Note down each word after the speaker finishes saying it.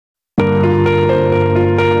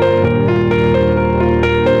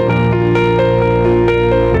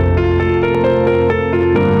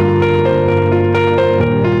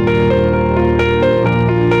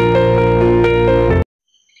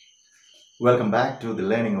Welcome back to the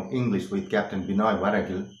learning of English with Captain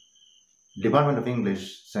BinoyVarakil, Department of English,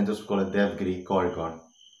 Center School at Devgiri, Calicut.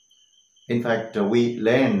 In fact, we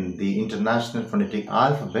learn the international phonetic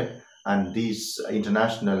alphabet, and this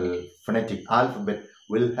international phonetic alphabet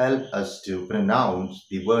will help us to pronounce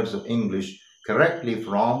the words of English correctly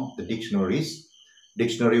from the dictionaries.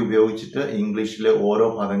 Dictionary ഉപയോഗിച്ചിട്ട് ഇംഗ്ലീഷിലെ ഓരോ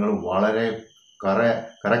പദങ്ങളും വളരെ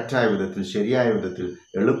കറക്റ്റായ വിധത്തിൽ, ശരിയായ വിധത്തിൽ,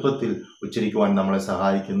 എളുപ്പത്തിൽ ഉച്ചരിക്കുവാൻ നമ്മളെ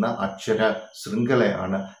സഹായിക്കുന്ന അക്ഷര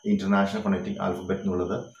ശൃംഖലയാണ് ഇന്റർനാഷണൽ ഫോണറ്റിക് ആൽഫബറ്റ്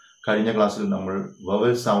എന്നുള്ളത്. കഴിഞ്ഞ ക്ലാസ്സിൽ നമ്മൾ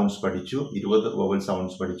വവൽ സൗണ്ട്സ് പഠിച്ചു, 20 വവൽ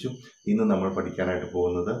സൗണ്ട്സ് പഠിച്ചു. ഇന്ന് നമ്മൾ പഠിക്കാനായിട്ട്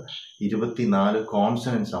പോകുന്നത് 24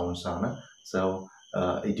 കോൺസണന്റ് സൗണ്ട്സ് ആണ്. So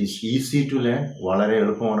it is easy to learn. വളരെ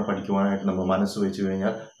എളുപ്പമാണ് പഠിക്കുവാനായിട്ട്. നമ്മൾ മനസ്സ് വെച്ച്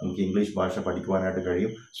കഴിഞ്ഞാൽ നമുക്ക് ഇംഗ്ലീഷ് ഭാഷ പഠിക്കുവാനായിട്ട്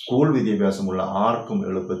കഴിയും. സ്കൂൾ വിദ്യാഭ്യാസമുള്ള ആർക്കും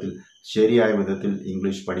എളുപ്പത്തിൽ ശരിയായ വിധത്തിൽ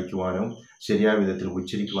ഇംഗ്ലീഷ് പഠിക്കുവാനും ശരിയായ വിധത്തിൽ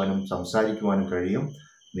ഉച്ചരിക്കുവാനും സംസാരിക്കുവാനും കഴിയും.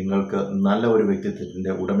 നിങ്ങൾക്ക് നല്ല ഒരു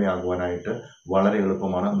വ്യക്തിത്വത്തിൻ്റെ ഉടമയാകുവാനായിട്ട് വളരെ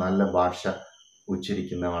എളുപ്പമാണ്. നല്ല ഭാഷ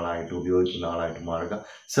ഉച്ചരിക്കുന്ന ആളായിട്ട്, ഉപയോഗിക്കുന്ന ആളായിട്ട് മാറുക.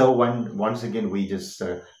 So once again we just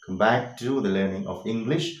come back to the learning of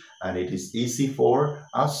English, and it is easy for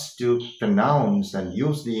us to pronounce and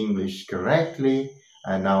use the English correctly.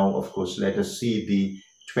 And now, of course, let us see the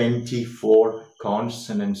 24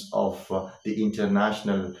 consonants of the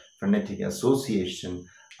International Phonetic Association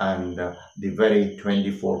and the very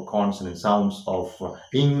 24 consonant sounds of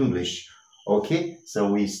English. Okay, so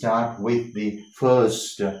we start with the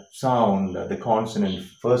first sound, the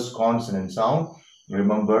first consonant sound.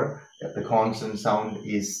 Remember, the consonant sound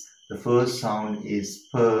is, the first sound is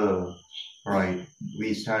p. Right, we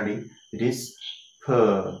study, it is p,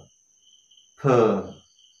 p,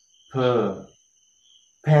 p.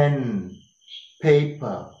 Pen,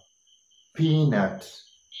 paper, peanut,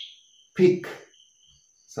 pick.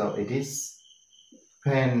 So it is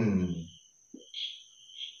pen,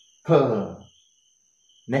 p.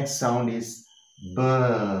 Next sound is b.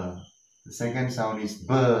 The second sound is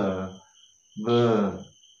b, b,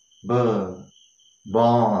 b.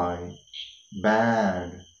 Boy, bad,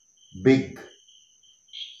 big,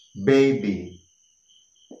 baby,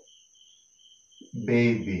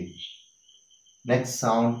 baby. Next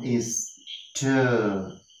sound is t,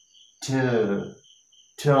 t,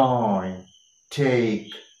 toy,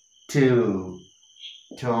 take, two,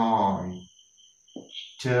 toy,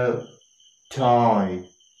 t, toy,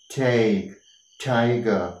 take,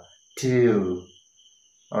 tiger, two.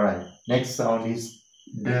 All right. Next sound is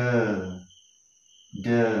d, d,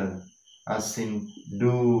 as in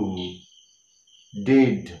do,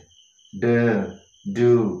 did, d,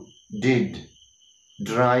 do, did.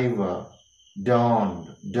 Driver, dawned,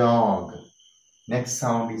 dog. Next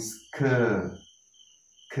sound is k,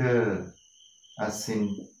 k, as in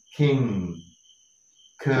king,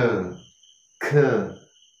 k, k,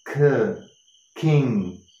 k, king,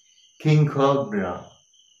 king cobra,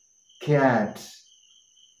 cat,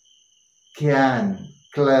 can,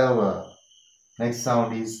 clever. Next sound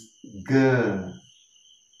is g,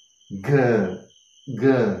 g, g,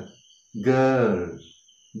 girl,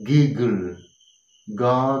 giggle,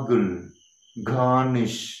 goggle,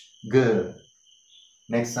 garnish, g.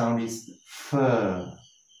 Next sound is f,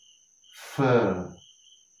 f,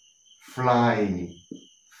 fly,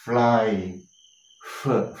 fly, f,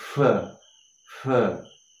 f, f,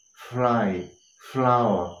 fly,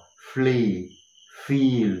 flower, flee,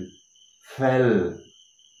 feel, fell,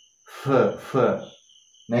 f, f.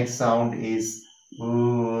 Next sound is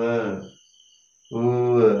oo,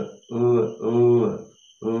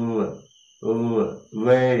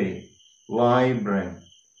 very, vibrant,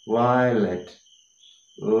 violet,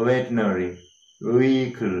 veterinary,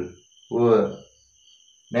 vehicle,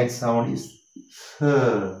 Next sound is th,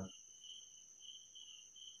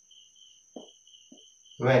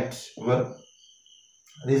 wet,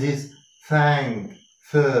 This is thank,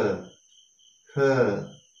 thing,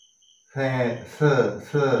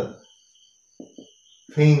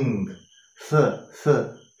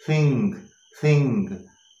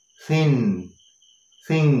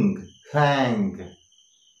 thin, thank.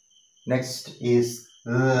 Next is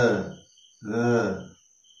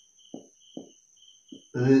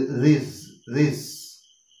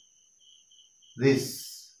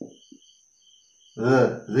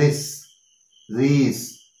this, these,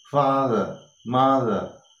 father, mother,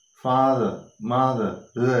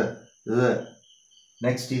 the.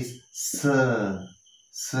 Next is sir,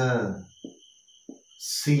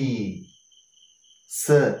 see,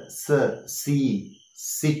 see,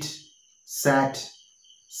 sit, sat,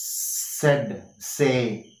 said,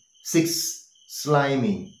 say, six,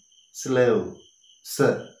 slimy, slow,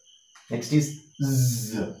 sir. Next is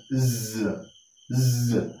z,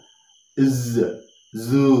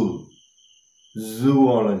 zoo,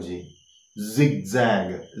 zoology,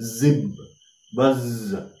 zigzag, zib,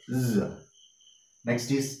 buzz, z.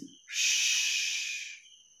 Next is sh,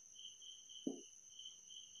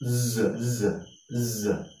 z, z,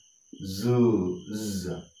 z, zoo, z.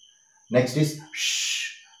 Next is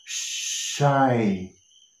shy,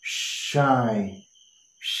 shy,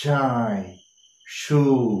 shy,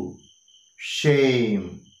 shoe,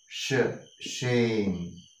 shame,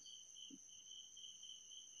 shame.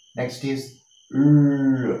 Next is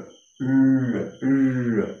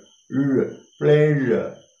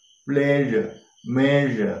pleasure, pleasure,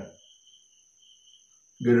 measure,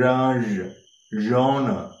 garage,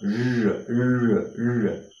 genre,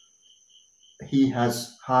 he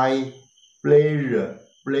has high pleasure,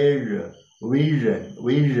 pleasure, vision.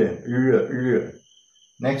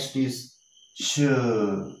 Next is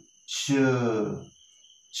church,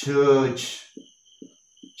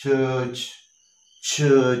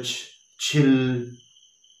 chill,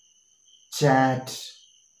 chat,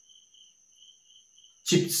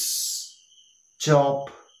 chips, chop,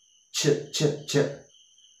 ch.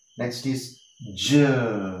 Next is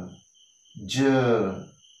joy,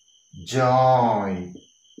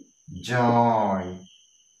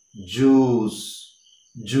 juice,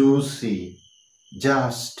 juicy,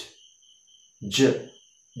 just, j.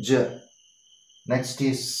 Next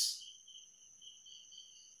is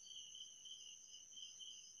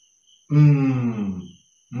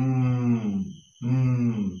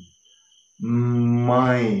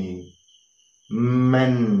my,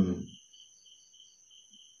 men,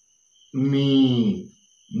 me,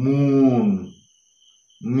 moon,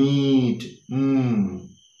 meat,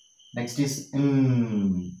 Next is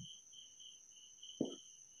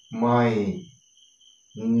my,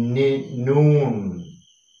 noon,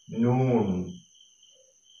 moon,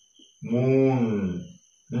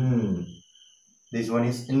 This one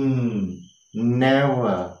is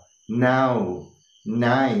never, now,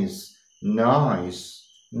 nice, noise.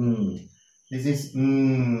 This is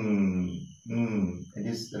It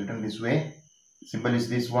is written this way. Symbol is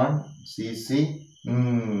this one. See.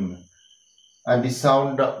 And this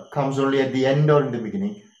sound comes only at the end or in the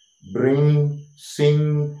beginning. Bring,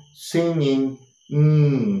 sing, singing,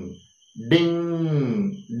 ding,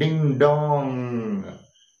 ding dong.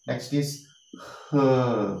 Next is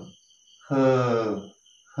her,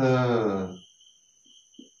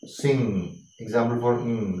 sing. Example for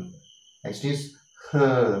Next is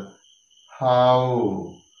her,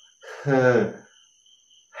 how, her,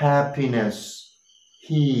 happiness,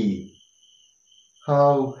 he,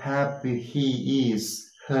 how happy he is,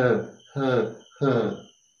 her.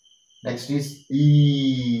 Next is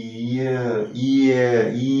year,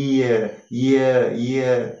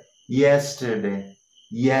 yesterday,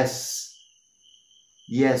 yes,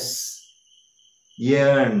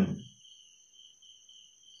 yearn,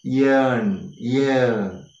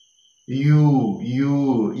 year, you,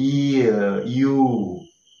 year, you.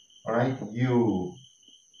 Alright, you.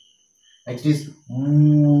 Next is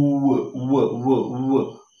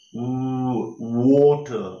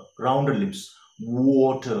water, rounded lips,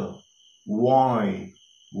 water, why,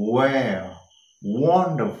 where,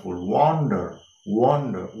 wonderful, wonder,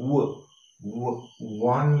 one.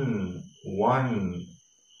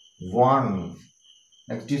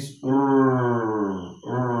 Next is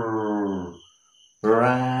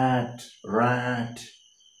rat,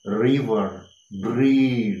 river,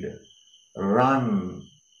 breed, run,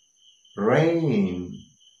 rain,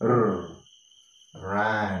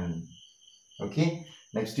 ran. Okay.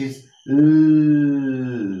 Next is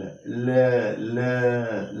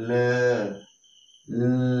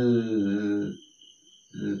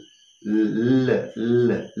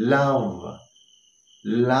love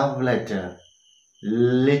letter,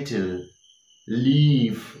 little,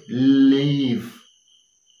 leaf,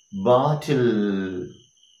 bottle,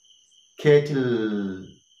 kettle.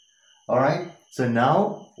 Alright, so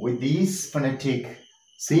now with these phonetic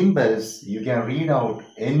symbols you can read out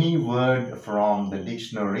any word from the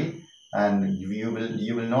dictionary and you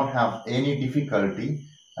will not have any difficulty.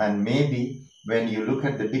 And maybe when you look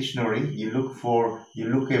at the dictionary you look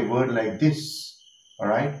a word like this.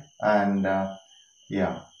 Alright, and you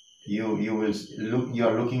are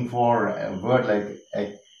looking for a word like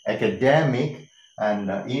academic, and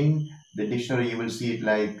in the dictionary you will see it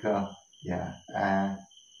like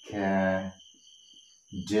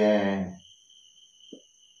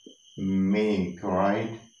academic,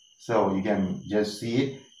 right? So you can just see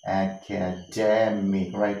it,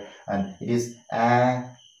 academic, right? And it is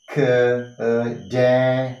academic,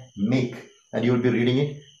 and you will be reading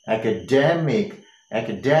it academic,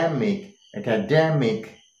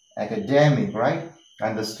 right?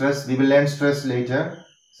 And the stress, we will learn stress later.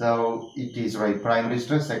 So it is right, primary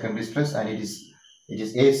stress, secondary stress, and it is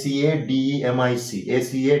ACADEMIC.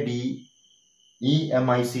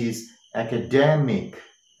 ACADEMIC is academic.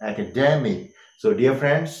 Academic. So dear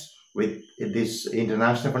friends, with this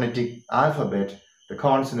international phonetic alphabet, the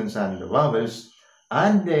consonants and the vowels,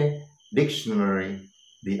 and the dictionary,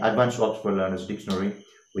 the Advanced Oxford Learners Dictionary,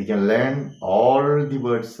 we can learn all the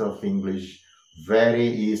words of English very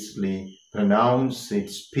easily, pronounce it,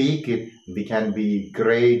 speak it. We can be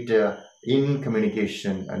great in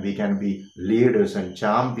communication, and we can be leaders and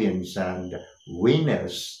champions and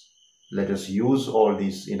winners. Let us use all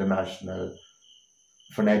these international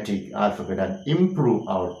phonetic alphabet and improve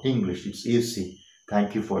our English. It's easy.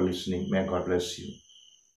 Thank you for listening. May God bless you.